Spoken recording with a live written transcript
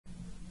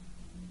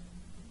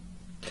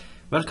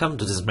Welcome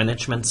to this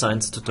management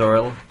science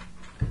tutorial.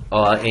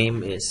 Our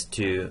aim is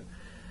to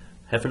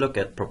have a look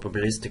at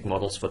probabilistic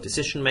models for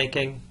decision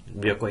making.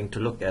 We are going to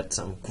look at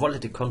some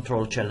quality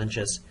control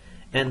challenges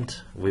and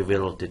we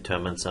will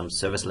determine some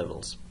service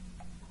levels.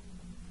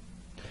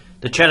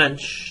 The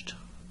challenge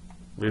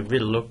we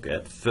will look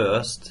at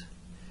first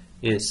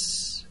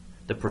is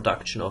the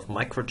production of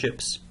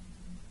microchips.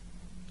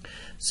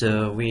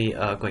 So we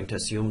are going to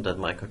assume that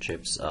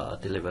microchips are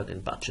delivered in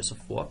batches of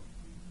 4.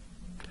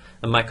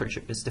 A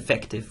microchip is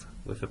defective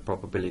with a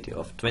probability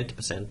of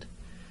 20%,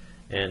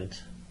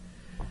 and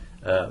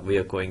we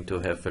are going to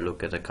have a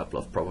look at a couple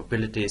of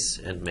probabilities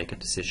and make a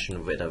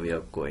decision whether we are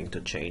going to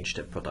change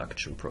the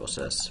production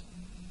process.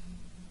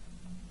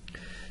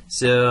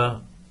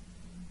 So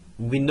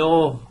we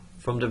know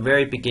from the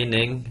very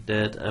beginning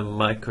that a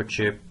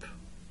microchip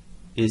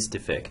is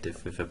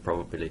defective with a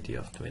probability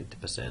of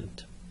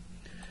 20%.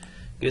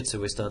 Good, so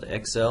we start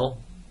Excel,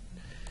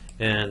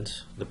 and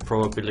the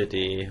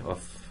probability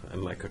of a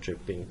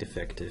microchip being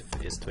defective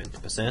is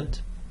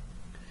 20%.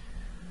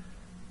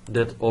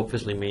 That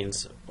obviously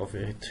means of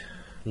it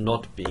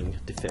not being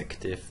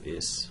defective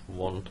is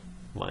 1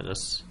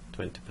 minus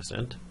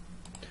 20%.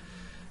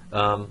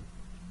 I'm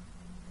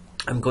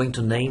going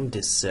to name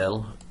this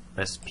cell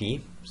as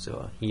P.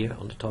 So here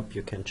on the top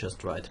you can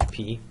just write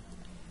P,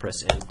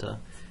 press enter,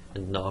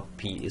 and now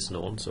P is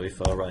known. So if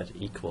I write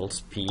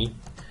equals P,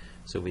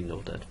 so we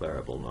know that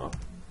variable now.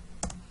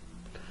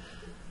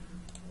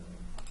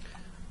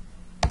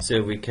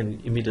 So we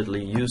can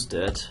immediately use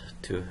that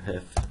to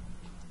have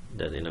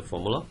that in a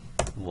formula.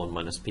 1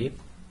 minus P,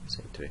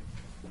 say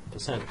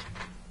 2%.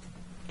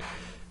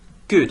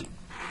 Good.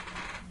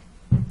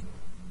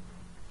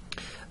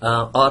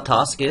 Our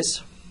task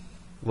is,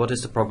 what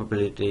is the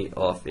probability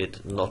of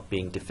it not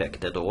being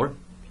defect at all?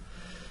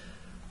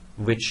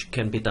 Which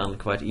can be done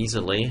quite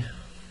easily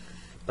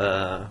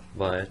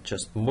by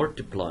just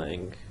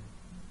multiplying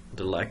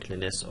the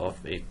likeliness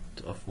of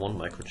one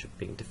microchip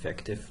being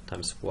defective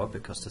times 4,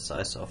 because the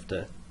size of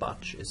the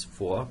batch is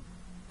 4.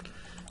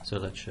 So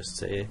let's just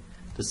say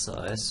the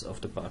size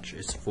of the batch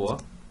is 4.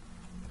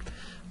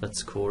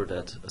 Let's call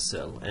that a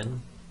cell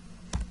N.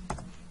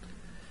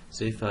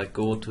 So if I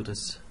go to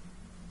this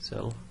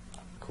cell,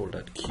 call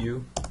that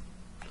Q,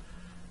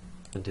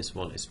 and this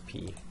one is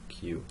P,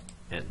 Q,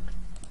 N.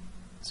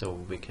 So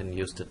we can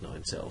use that now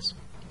in cells.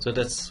 So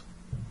that's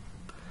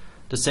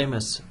the same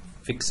as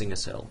fixing a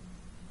cell.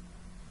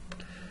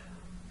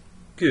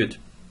 Good.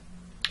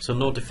 So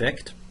no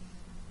defect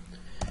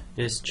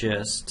is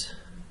just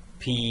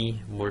P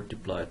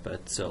multiplied by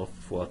itself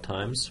 4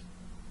 times.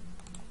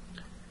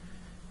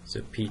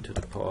 So P to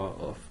the power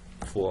of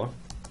 4.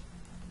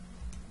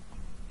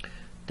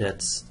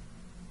 That's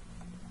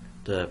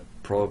the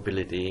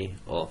probability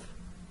of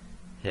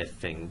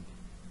having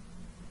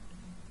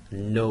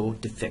no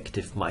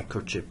defective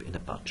microchip in a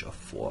batch of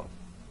 4.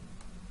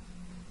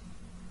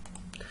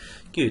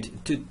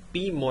 Good. To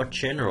be more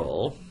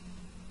general,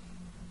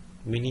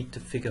 we need to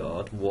figure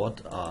out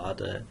what are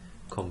the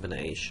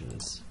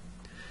combinations.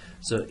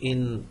 So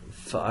in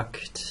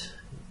fact,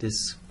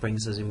 this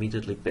brings us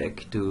immediately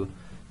back to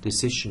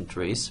decision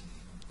trees.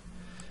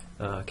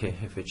 Okay,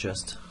 if we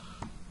just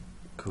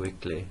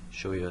quickly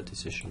show you a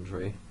decision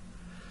tree.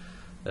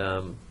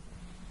 So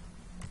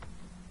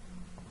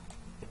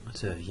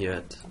here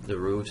at the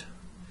root,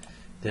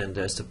 then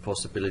there's the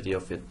possibility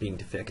of it being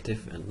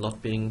defective and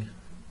not being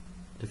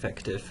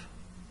defective.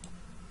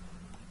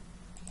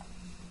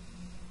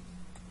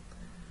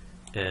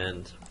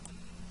 And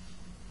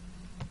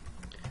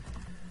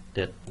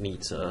that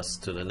leads us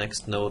to the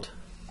next node.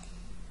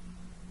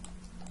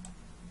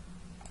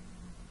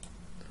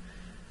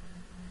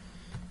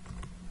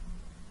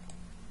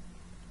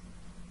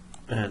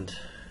 And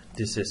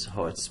this is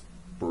how it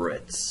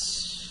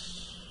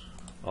spreads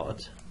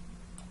out.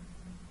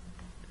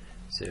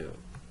 So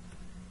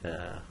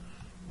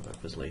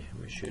obviously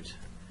we should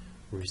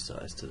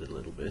resize it a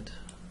little bit,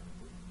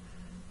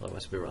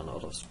 otherwise we run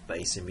out of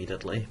space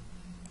immediately.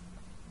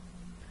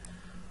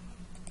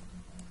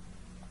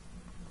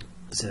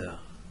 So,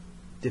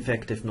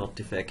 defective, not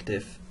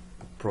defective,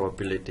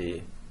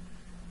 probability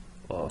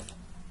of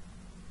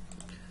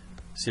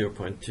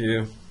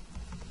 0.2,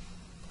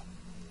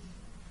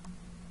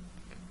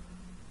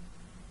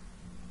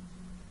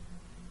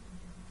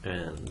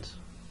 and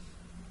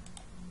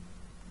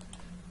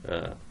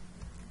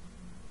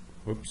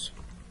whoops,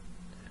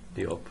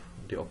 the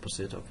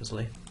opposite,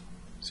 obviously,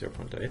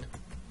 0.8,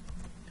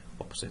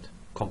 opposite,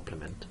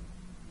 complement,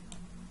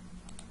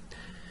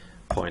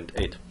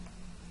 0.8.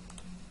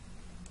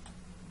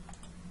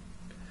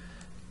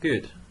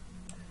 Good.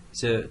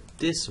 So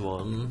this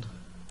one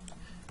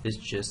is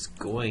just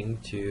going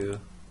to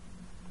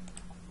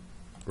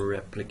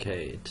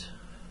replicate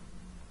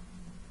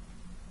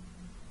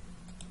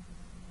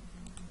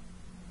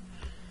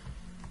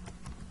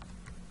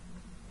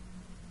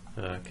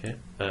okay,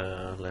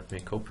 let me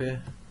copy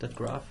that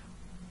graph.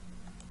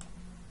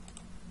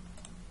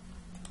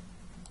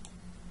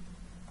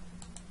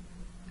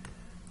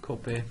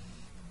 Copy,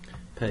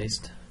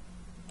 paste,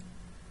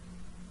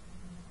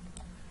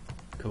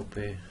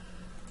 copy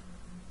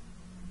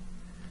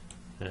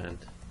and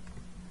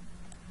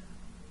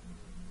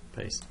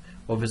paste.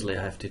 Obviously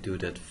I have to do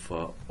that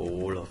for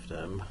all of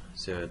them,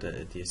 so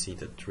that you see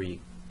the tree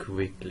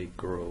quickly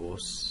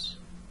grows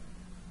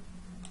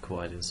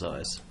quite in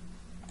size.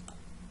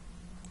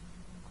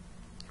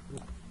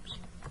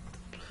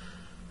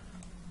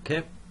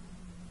 Okay,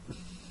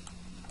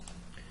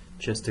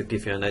 just to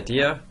give you an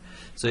idea,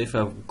 so if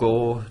I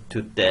go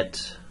to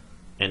that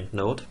end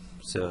node,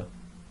 so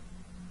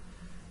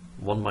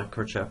one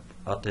microchip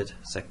added,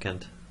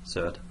 second,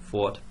 third,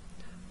 fourth,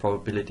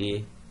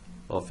 probability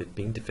of it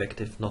being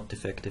defective, not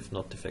defective,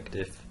 not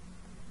defective,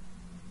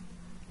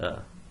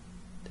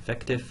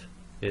 defective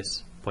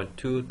is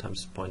 0.2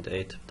 times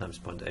 0.8 times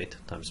 0.8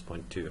 times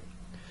 0.2.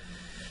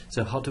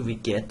 So how do we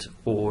get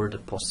all the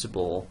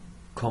possible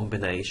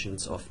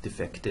combinations of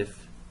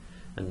defective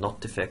and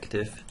not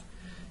defective?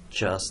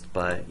 Just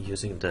by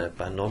using the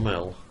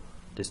binomial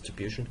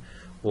distribution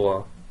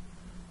or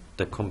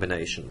the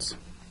combinations.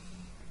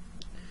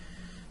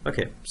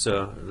 Okay,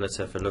 so let's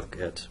have a look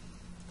at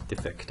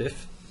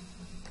defective,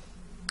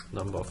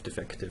 number of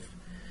defective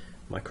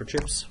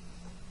microchips.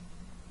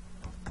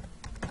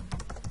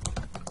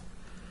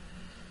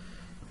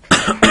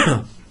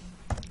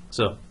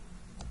 So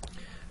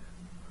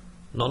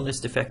none is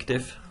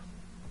defective,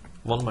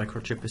 one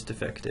microchip is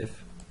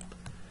defective,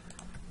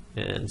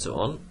 and so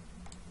on,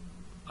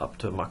 up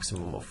to a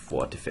maximum of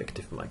 4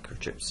 defective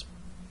microchips.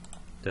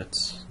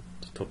 That's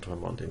the total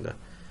amount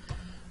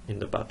in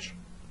the batch.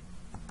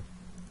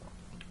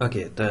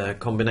 Okay, the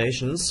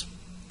combinations.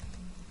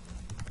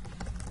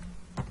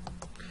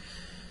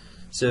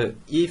 So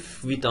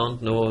if we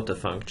don't know the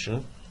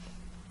function,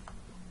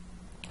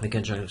 we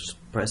can just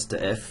press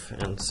the F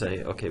and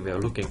say, okay, we are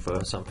looking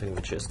for something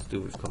which has to do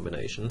with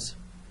combinations,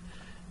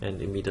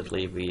 and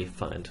immediately we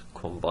find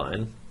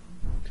combine,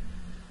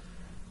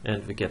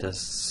 and we get a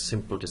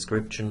simple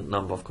description,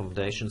 number of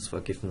combinations for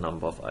a given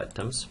number of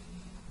items.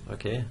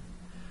 Okay,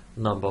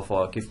 number of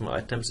our given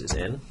items is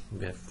n,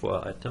 we have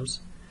 4 items,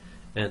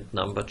 and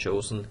number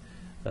chosen,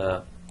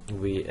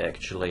 we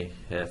actually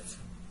have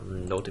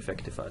no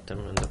defective item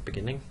in the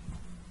beginning,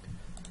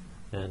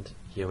 and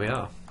here we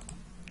are.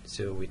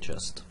 So we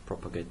just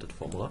propagate that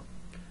formula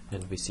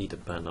and we see the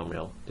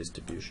binomial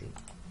distribution.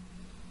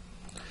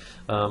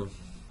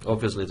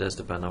 Obviously there's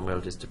the binomial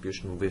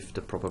distribution with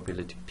the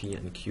probability P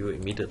and Q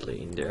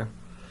immediately in there,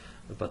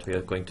 but we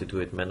are going to do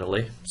it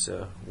manually,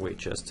 so we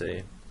just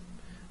say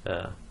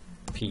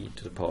P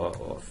to the power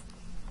of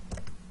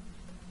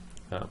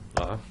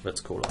R,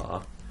 let's call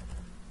R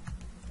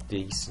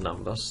these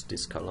numbers,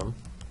 this column,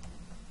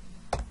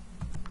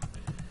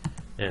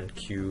 and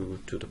Q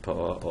to the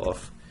power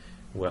of,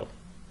 well,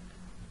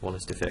 one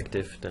is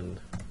defective, then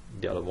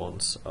the other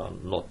ones are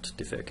not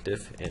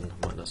defective, n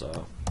minus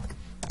R.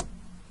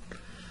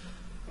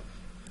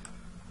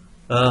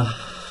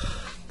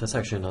 That's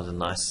actually not a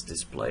nice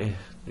display.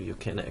 You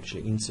can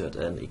actually insert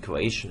an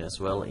equation as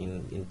well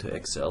into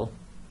Excel.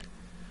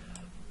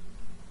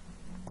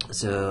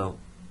 So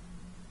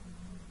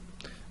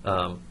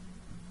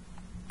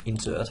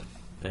insert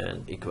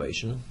an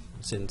equation.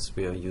 Since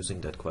we are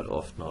using that quite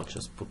often, I'll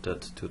just put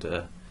that to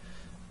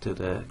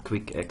the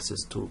quick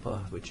access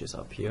toolbar, which is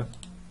up here.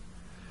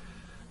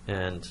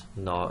 And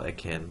now I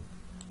can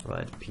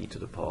write P to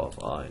the power of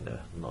R in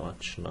a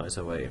much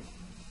nicer way.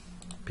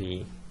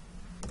 P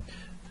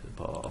to the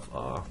power of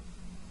R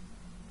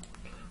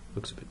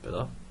looks a bit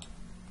better.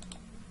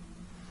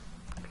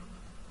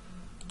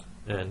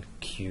 And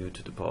Q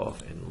to the power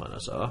of n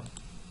minus R.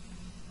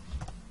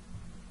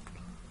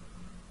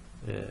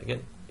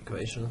 Again,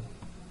 equation,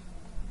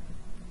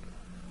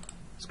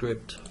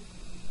 script,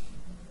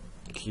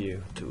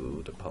 Q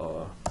to the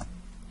power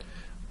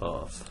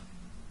of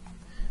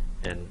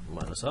n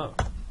minus R.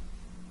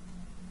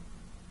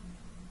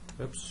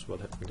 Oops,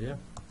 what happened here?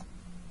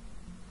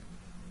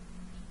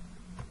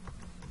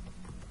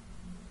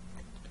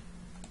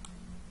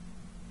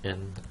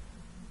 N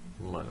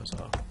minus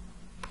R.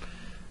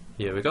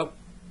 Here we go.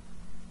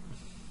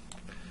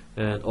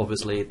 And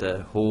obviously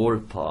the whole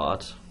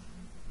part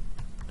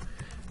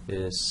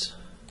is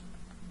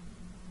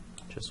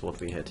just what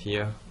we had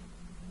here.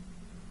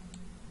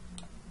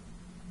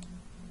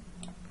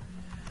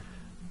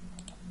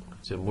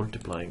 So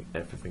multiplying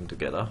everything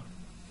together.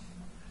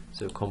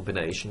 So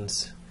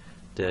combinations,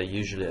 they're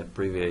usually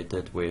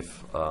abbreviated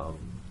with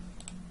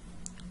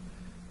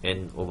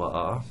n over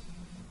R.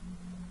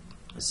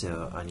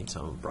 So I need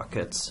some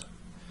brackets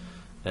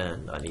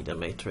and I need a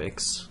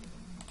matrix.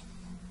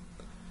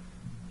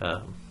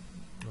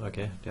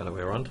 Okay, the other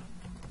way around.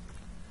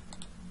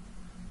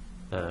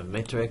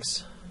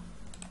 Matrix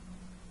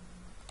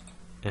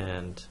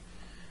and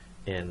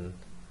n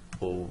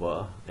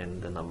over n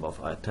the number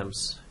of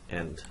items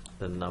and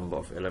the number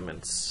of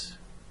elements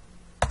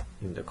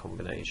in the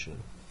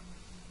combination.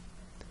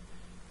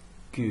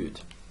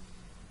 Good.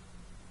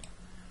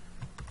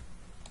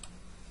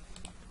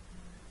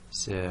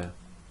 So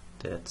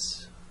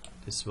that's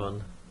this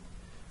one,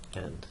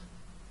 and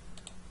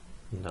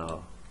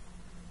now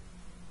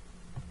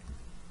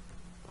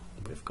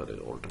we've got it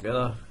all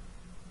together,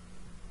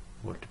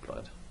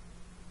 multiplied.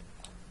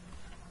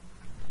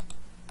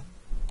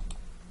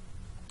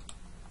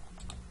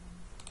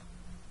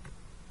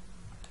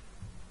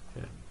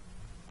 Yeah,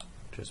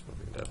 just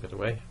moving that bit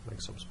away,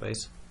 make some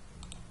space.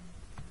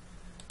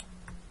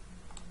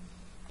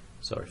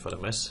 Sorry for the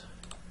mess.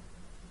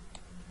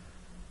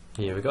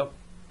 Here we go.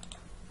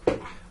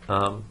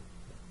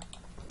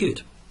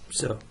 Good.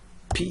 So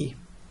p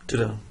to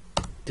the,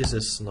 this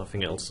is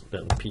nothing else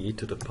than p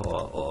to the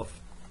power of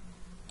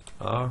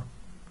r,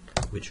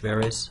 which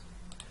varies.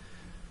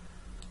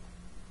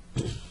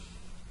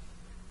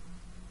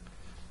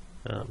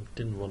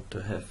 Didn't want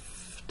to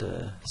have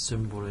the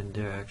symbol in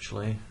there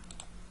actually.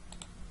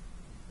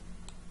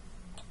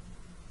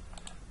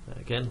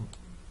 Again.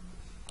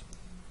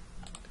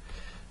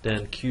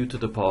 Then q to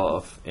the power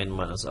of n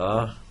minus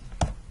r.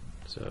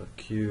 So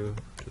q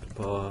to the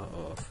power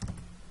of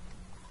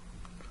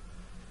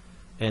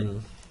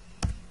n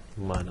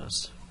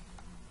minus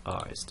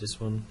r is this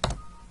one.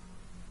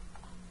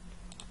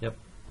 Yep.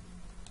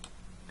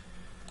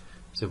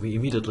 So we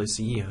immediately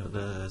see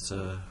there's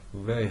a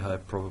very high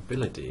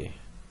probability,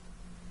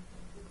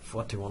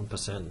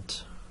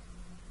 41%.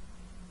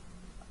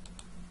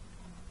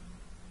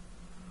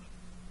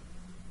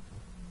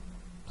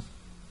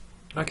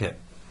 Okay.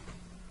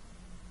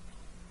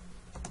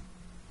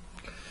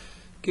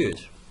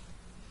 Good.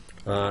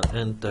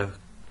 And the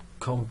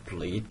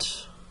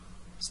complete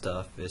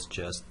stuff is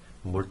just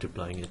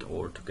multiplying it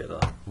all together.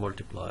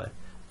 Multiply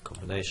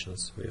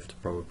combinations with the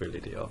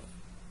probability of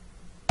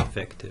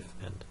effective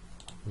and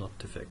not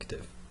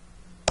defective.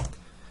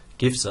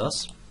 Gives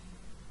us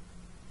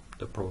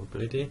the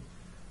probability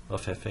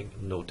of having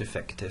no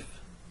defective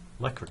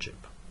microchip.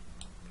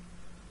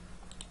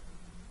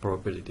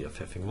 Probability of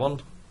having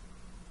one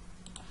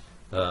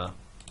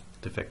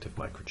defective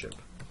microchip.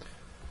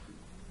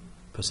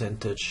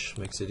 Percentage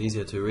makes it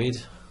easier to read,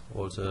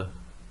 also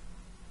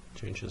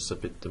changes a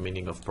bit the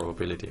meaning of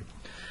probability.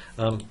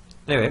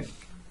 Anyway,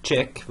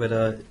 check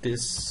whether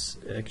this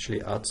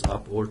actually adds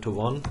up all to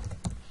 1.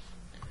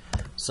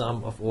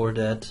 Sum of all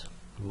that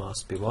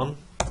must be 1,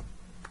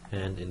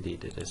 and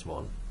indeed it is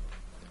 1.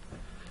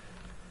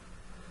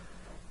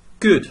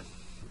 Good.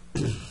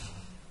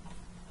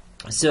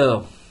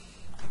 So,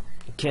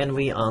 can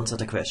we answer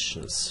the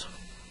questions?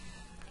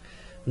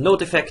 No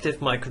defective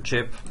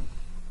microchip,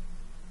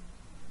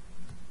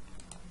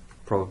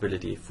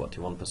 probability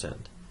 41%.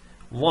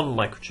 One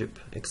microchip,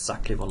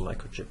 exactly one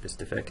microchip is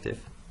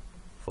defective,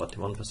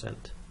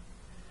 41%.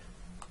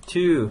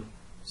 2,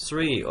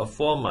 3 or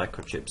 4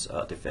 microchips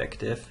are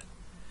defective.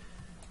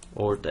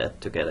 All that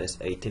together is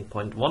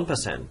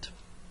 18.1%.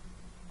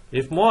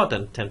 If more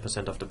than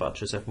 10% of the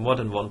batches have more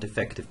than one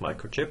defective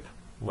microchip,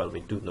 well,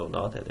 we do know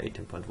now that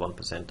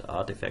 18.1%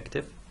 are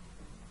defective,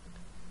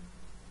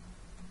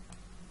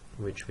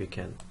 which we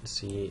can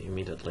see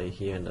immediately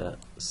here in the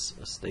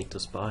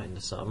status bar in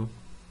the sum.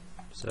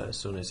 So as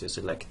soon as you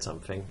select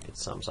something, it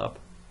sums up.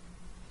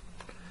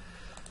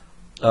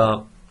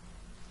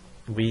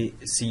 We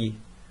see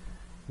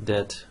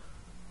that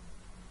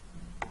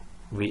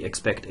we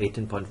expect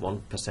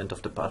 18.1%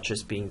 of the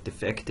batches being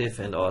defective,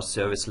 and our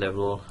service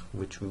level,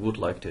 which we would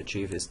like to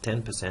achieve, is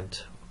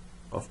 10%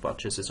 of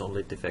batches is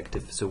only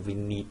defective, so we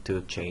need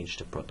to change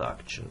the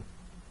production.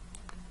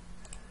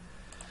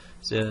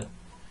 So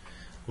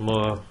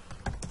more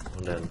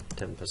than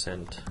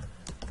 10%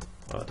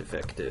 are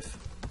defective.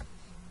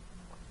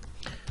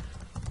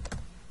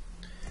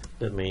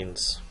 That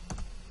means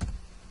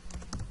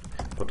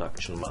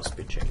production must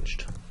be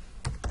changed.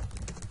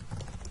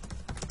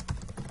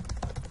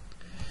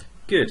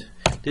 Good.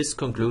 This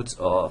concludes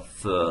our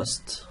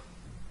first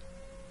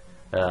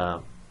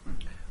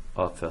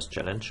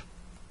challenge,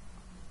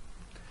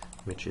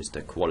 which is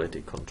the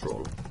quality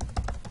control.